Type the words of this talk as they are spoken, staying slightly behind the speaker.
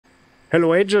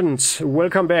Hello agent,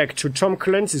 welcome back to Tom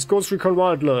Clancy's Ghost Recon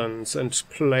Wildlands and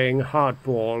playing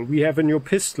hardball. We have a new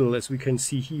pistol, as we can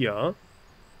see here.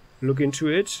 Look into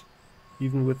it,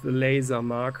 even with the laser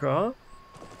marker,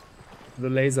 the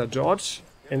laser dot.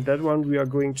 And that one we are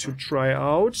going to try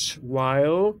out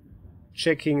while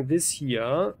checking this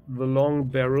here, the long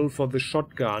barrel for the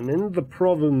shotgun in the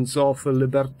province of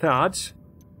Libertad.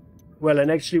 Well,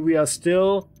 and actually we are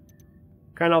still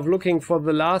kind of looking for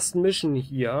the last mission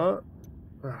here.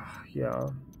 Yeah,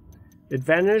 it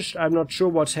vanished. I'm not sure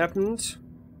what happened,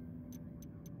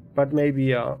 but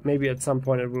maybe at some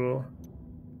point it will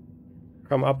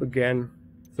come up again.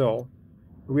 So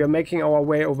we are making our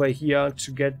way over here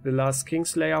to get the last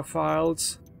Kingslayer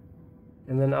files,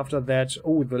 and then after that,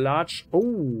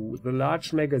 the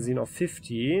large magazine of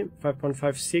 50,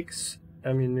 5.56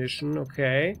 ammunition.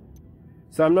 Okay,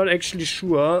 so I'm not actually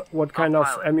sure what kind of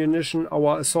ammunition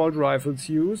our assault rifles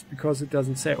use, because it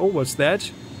doesn't say. Oh, what's that?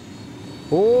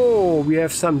 Oh, we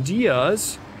have some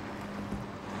deers.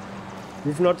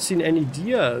 We've not seen any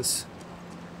deers.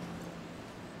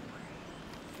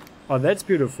 Oh, that's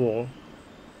beautiful.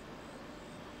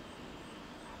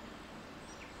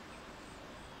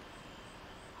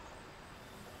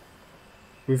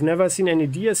 We've never seen any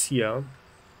deers here.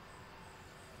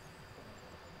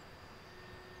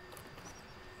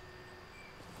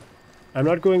 I'm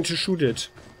not going to shoot it.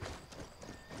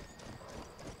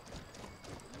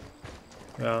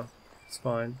 Yeah, it's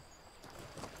fine.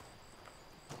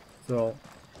 So,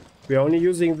 we are only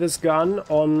using this gun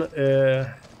on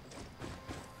the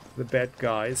bad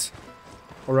guys.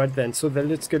 Alright then, so then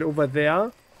let's get over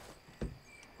there.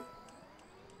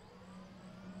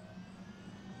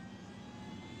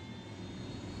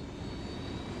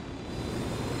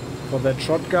 For that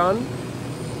shotgun.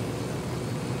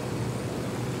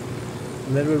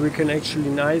 And then we can actually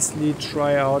nicely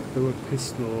try out the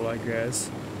pistol, I guess.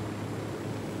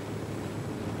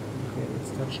 Okay,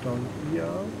 let's touch down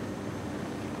here.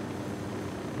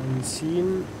 On the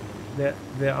scene,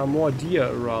 there are more deer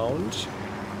around.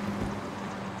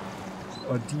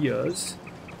 Or deers.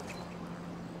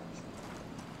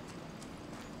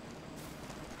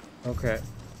 Okay.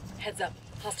 Heads up,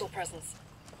 hostile presence.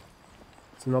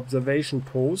 It's an observation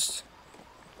post.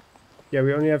 Yeah,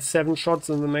 we only have 7 shots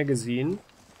in the magazine.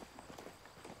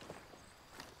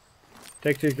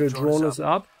 Tactical drone is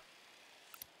up.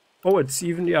 Oh, it's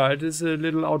even, yeah, it is a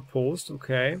little outpost.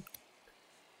 Okay.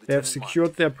 They have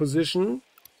secured their position.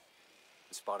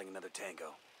 Spotting another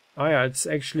tango. Ah, yeah, it's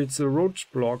a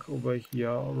roadblock over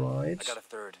here. All right. I got a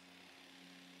third.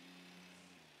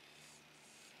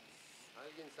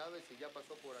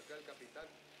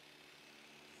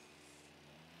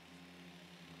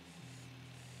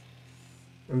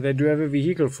 And they do have a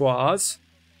vehicle for us.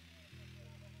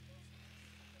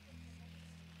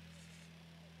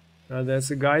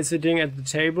 There's a guy sitting at the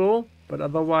table, but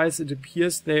otherwise it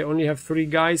appears they only have 3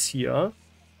 guys here.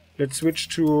 Let's switch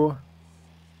to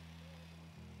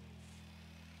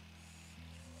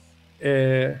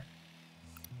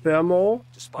thermo.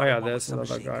 Oh yeah, there's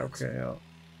another guy. Okay, yeah.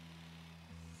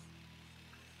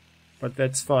 But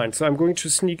that's fine. So I'm going to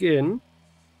sneak in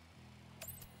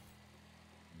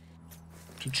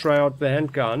to try out the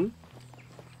handgun.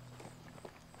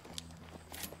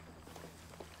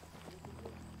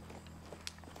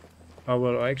 Oh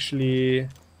well, actually,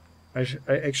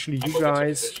 you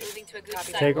guys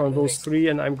take on those 3,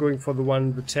 and I'm going for the one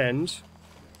in the tent.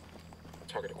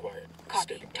 Target acquired.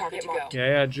 Copy. Target marked.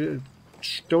 Yeah,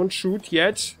 don't shoot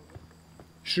yet.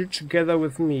 Shoot together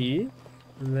with me,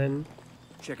 and then.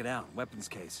 Check it out, weapons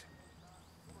case.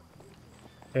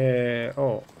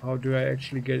 Oh, how do I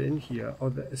actually get in here? Oh,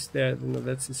 is there? No,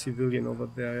 that's a civilian over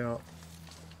there. Yeah.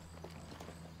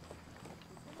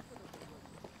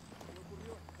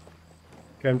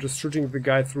 Okay, I'm just shooting the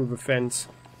guy through the fence.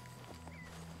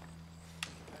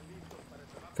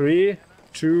 3,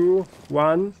 2,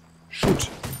 1, shoot.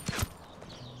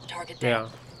 Target down. Yeah.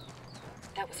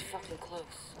 That was fucking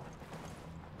close.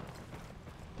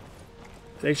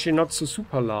 It's actually not so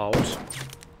super loud.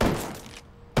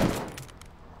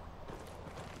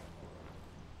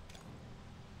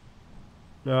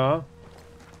 Yeah.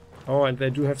 Oh, and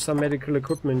they do have some medical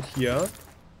equipment here.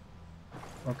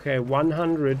 Okay,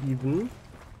 100 even.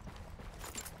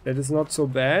 That is not so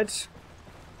bad,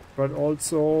 but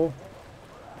also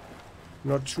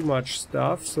not too much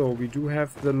stuff. So we do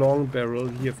have the long barrel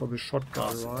here for the shotgun,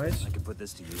 awesome. Right? I can put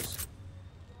this to use.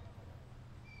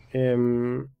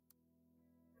 And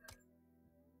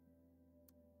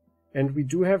we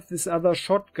do have this other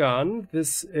shotgun.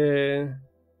 This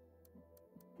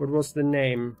what was the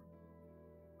name?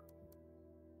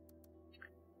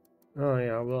 Oh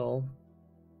yeah, well,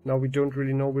 Now we don't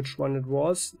really know which one it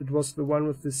was. It was the one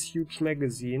with this huge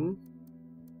magazine.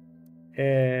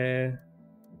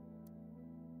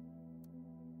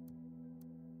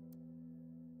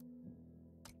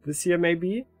 This here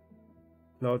maybe?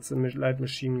 No, it's a light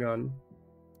machine gun.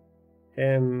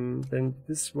 Then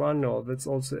this one, no, that's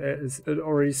also, it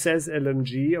already says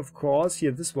LMG, of course.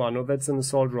 Here, this one, oh, that's an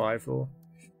assault rifle.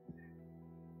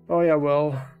 Oh yeah,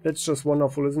 well, that's just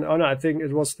wonderful, isn't it? Oh no, I think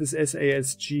it was this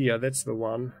SASG, yeah, that's the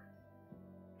one.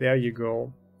 There you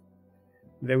go.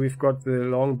 There we've got the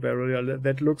long barrel, yeah,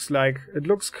 that looks like, it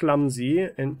looks clumsy,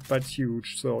 but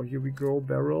huge. So here we go,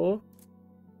 barrel.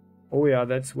 Oh yeah,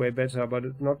 that's way better, but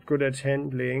it's not good at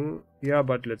handling. Yeah,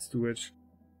 but let's do it.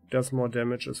 Does more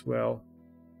damage as well.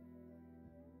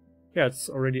 Yeah, it's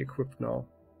already equipped now.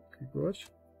 Okay, good.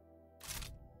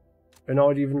 And now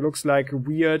it even looks like a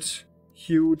weird,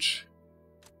 huge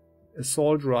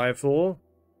assault rifle.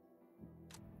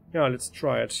 Yeah, let's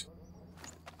try it.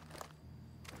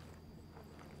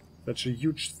 Such a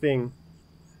huge thing.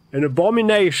 An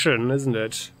abomination, isn't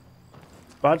it?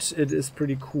 But it is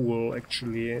pretty cool,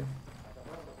 actually.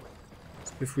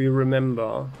 If we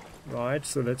remember. Right,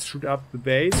 so let's shoot up the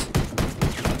base.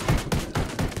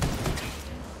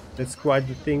 That's quite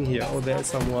the thing here. Oh, there's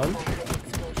someone.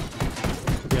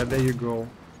 Yeah, there you go.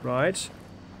 Right.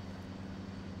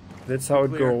 That's how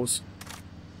it goes.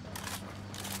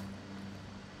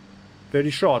 30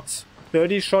 shots.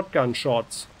 30 shotgun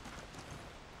shots.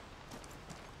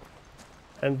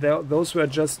 And those were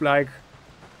just like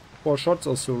 4 shots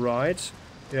or so, right?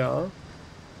 Yeah.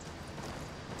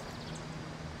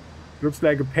 Looks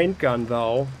like a paint gun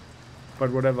though.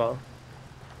 But whatever.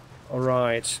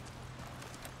 Alright.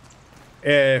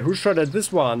 Who shot at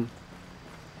this one?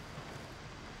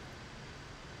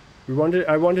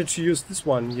 I wanted to use this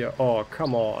one here. Oh,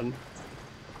 come on.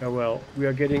 Yeah, well, we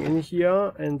are getting in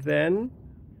here and then...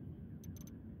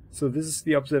 So this is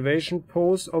the observation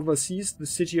post oversees the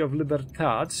city of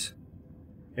Libertad.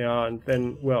 Yeah, and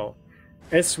then, well,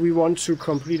 as we want to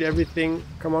complete everything,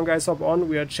 come on guys, hop on.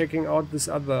 We are checking out this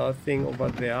other thing over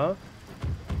there.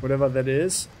 Whatever that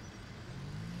is.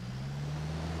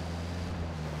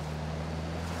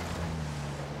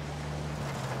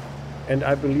 And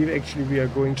I believe actually we are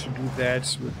going to do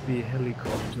that with the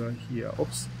helicopter here.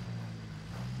 Oops.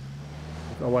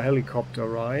 With our helicopter,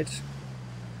 right?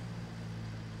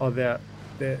 Oh, there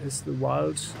is the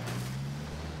wildlife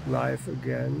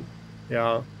again.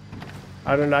 Yeah.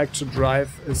 I don't like to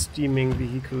drive a steaming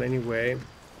vehicle anyway.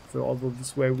 So although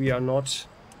this way we are not...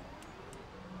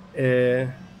 we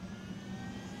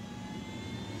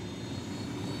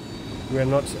are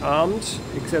not armed,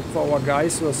 except for our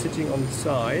guys who are sitting on the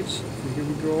side. So here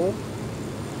we go.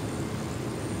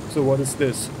 So what is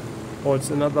this? Oh,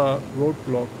 it's another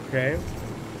roadblock, okay.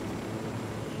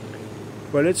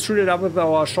 Well, let's shoot it up with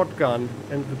our shotgun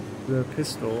and the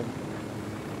pistol.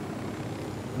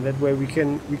 And that way we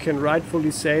can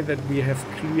rightfully say that we have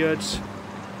cleared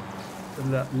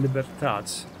Libertad.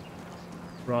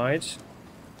 Right?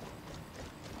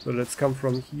 So let's come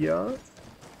from here.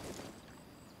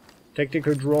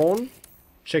 Tactical drone.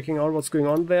 Checking out what's going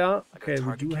on there. Okay,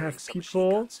 we do have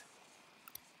people.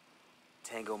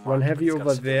 One heavy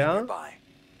over there.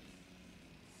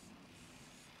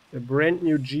 A brand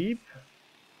new Jeep.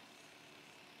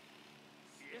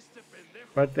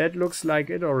 But that looks like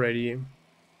it already.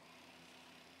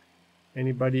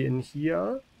 Anybody in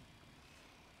here?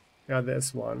 Yeah,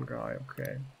 there's one guy,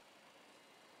 okay.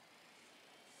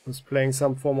 Who's playing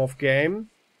some form of game.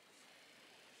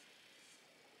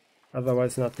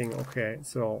 Otherwise nothing, okay,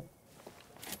 so.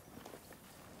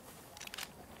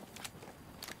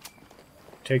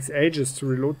 Takes ages to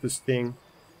reload this thing.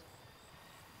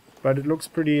 But it looks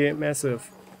pretty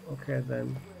massive. Okay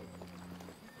then.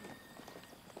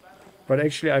 But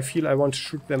actually I feel I want to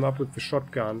shoot them up with the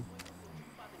shotgun.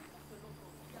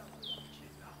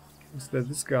 Is there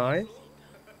this guy?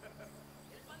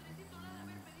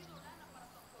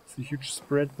 It's a huge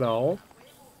spread now.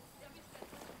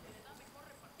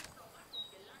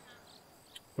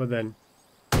 Well then.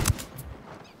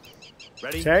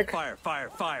 Ready? Attack. Fire, fire,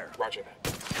 fire. Roger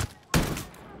that.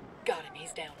 Got him,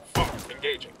 he's down.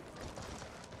 Engaging.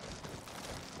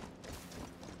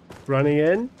 Running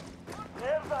in.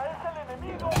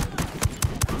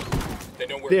 They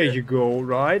know we're There here. you go,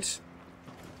 right?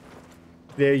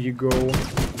 There you go.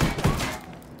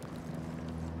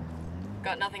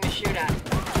 Got nothing to shoot at.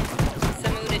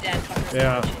 Some wounded dead.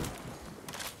 Yeah.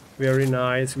 Very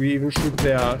nice. We even shoot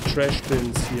their trash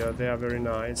bins here. They are very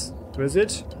nice. Where is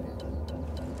it?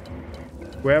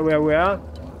 Where?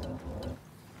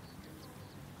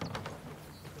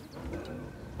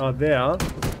 Oh, there.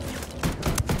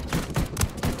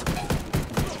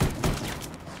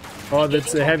 Oh,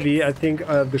 that's a heavy. I think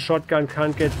the shotgun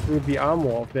can't get through the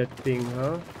armor of that thing,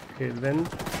 huh? Okay, then.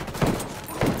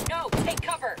 No, take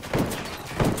cover.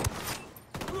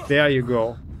 There you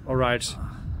go. Alright.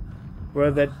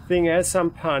 Well, that thing has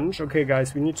some punch. Okay,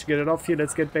 guys, we need to get it off here.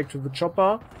 Let's get back to the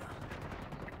chopper.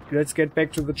 Let's get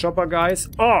back to the chopper, guys.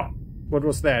 Oh! What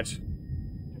was that?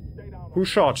 Who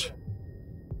shot?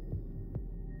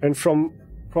 And from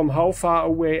how far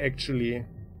away, actually?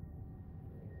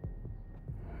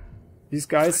 These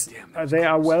guys, they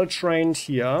are well trained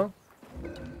here.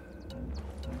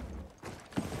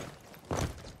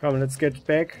 Come on, let's get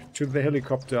back to the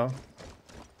helicopter.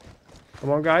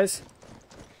 Come on, guys.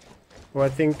 Well, I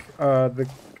think the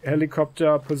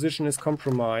helicopter position is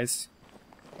compromised.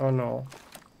 Oh no.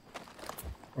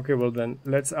 Okay, well then,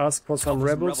 let's ask for some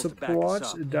rebel support.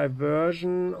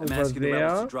 Diversion over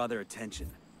there. Draw their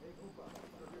attention.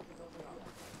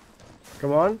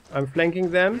 Come on, I'm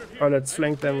flanking them. Oh, let's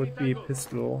flank them with the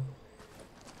pistol.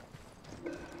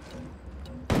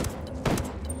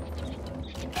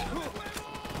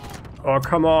 Oh,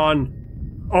 come on.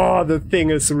 Oh, the thing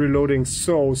is reloading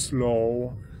so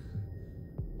slow.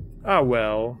 Ah,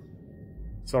 well.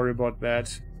 Sorry about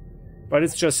that. But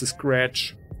it's just a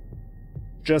scratch.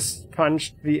 Just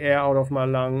punched the air out of my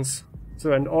lungs.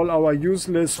 So, and all our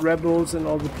useless rebels and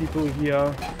all the people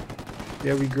here.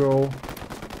 There we go.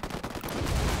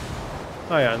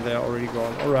 Oh yeah, and they're already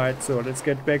gone. Alright, so let's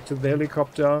get back to the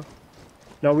helicopter.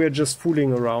 Now we're just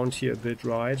fooling around here a bit,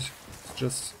 right? It's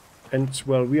just... And,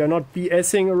 well, we are not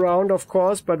BSing around, of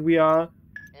course, but we are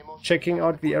checking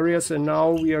out the areas, and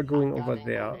now we are going over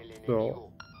there.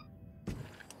 So,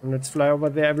 and let's fly over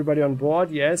there. Everybody on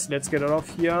board? Yes, let's get it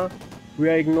off here. We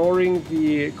are ignoring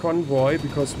the convoy,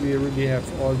 because we really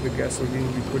have all the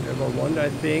gasoline we could ever want, I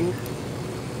think.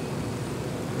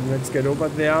 And let's get over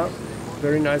there.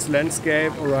 Very nice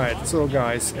landscape. Alright, so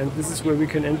guys, and this is where we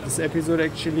can end this episode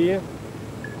actually.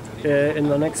 In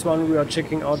the next one we are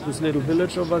checking out this little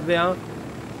village over there.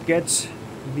 Get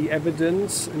the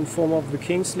evidence in form of the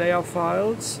Kingslayer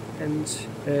files. And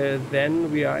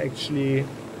then we are actually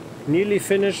nearly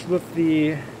finished with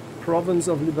the province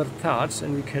of Libertad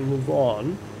and we can move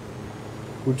on.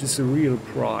 Which is a real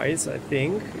prize, I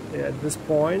think, at this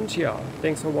point. Yeah,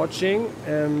 thanks for watching.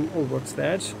 Oh, what's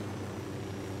that?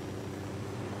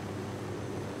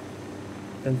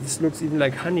 And this looks even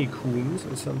like honeycombs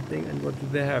or something. And what do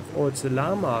they have? Oh, it's a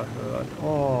llama herd.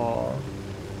 Oh.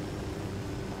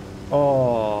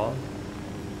 Oh.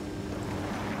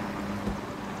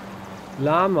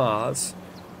 Llamas.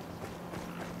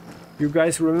 You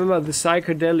guys remember the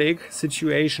psychedelic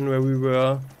situation where we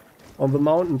were on the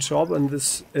mountaintop and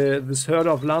this herd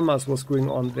of llamas was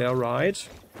going on there, right?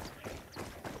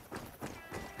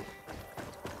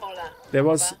 There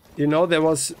was, you know, there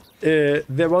was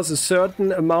a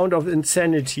certain amount of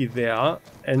insanity there,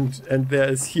 and there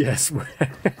is here as well.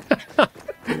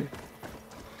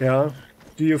 Yeah.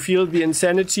 Do you feel the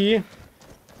insanity?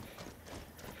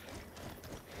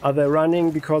 Are they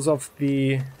running because of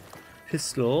the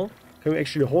pistol? Can we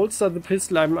actually holster the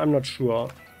pistol? I'm not sure.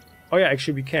 Oh yeah,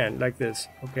 actually we can, like this.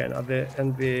 Okay, and are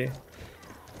they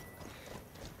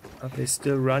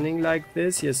still running like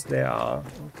this? Yes, they are.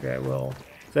 Okay, well.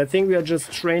 So I think we are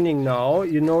just training now.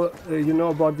 You know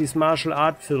about these martial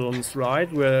art films,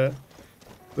 right? Where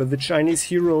the Chinese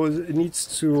hero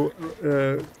needs to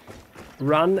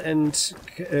run and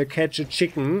catch a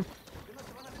chicken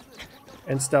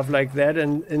and stuff like that.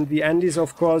 And in the Andes,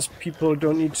 of course, people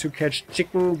don't need to catch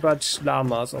chicken, but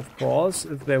llamas, of course,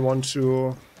 if they want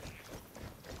to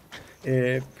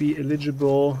be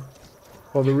eligible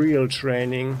for the real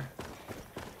training.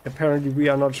 Apparently we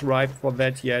are not ripe for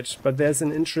that yet, but there's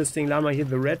an interesting llama here,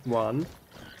 the red one.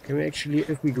 Can we actually,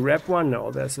 if we grab one?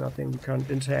 No, there's nothing. We can't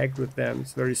interact with them.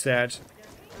 It's very sad.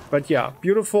 But yeah,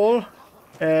 beautiful.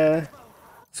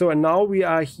 So and now we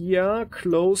are here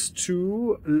close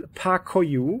to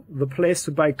Pakoyu, the place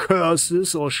to buy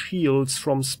curses or shields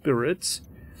from spirits.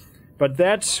 But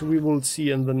that we will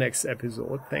see in the next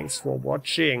episode. Thanks for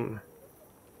watching.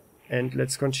 And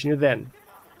let's continue then.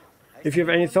 If you have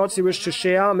any thoughts you wish to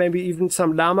share, maybe even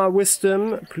some llama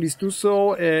wisdom, please do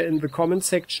so in the comment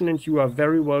section, and you are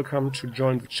very welcome to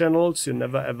join the channel so you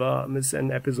never ever miss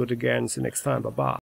an episode again. See you next time. Bye bye.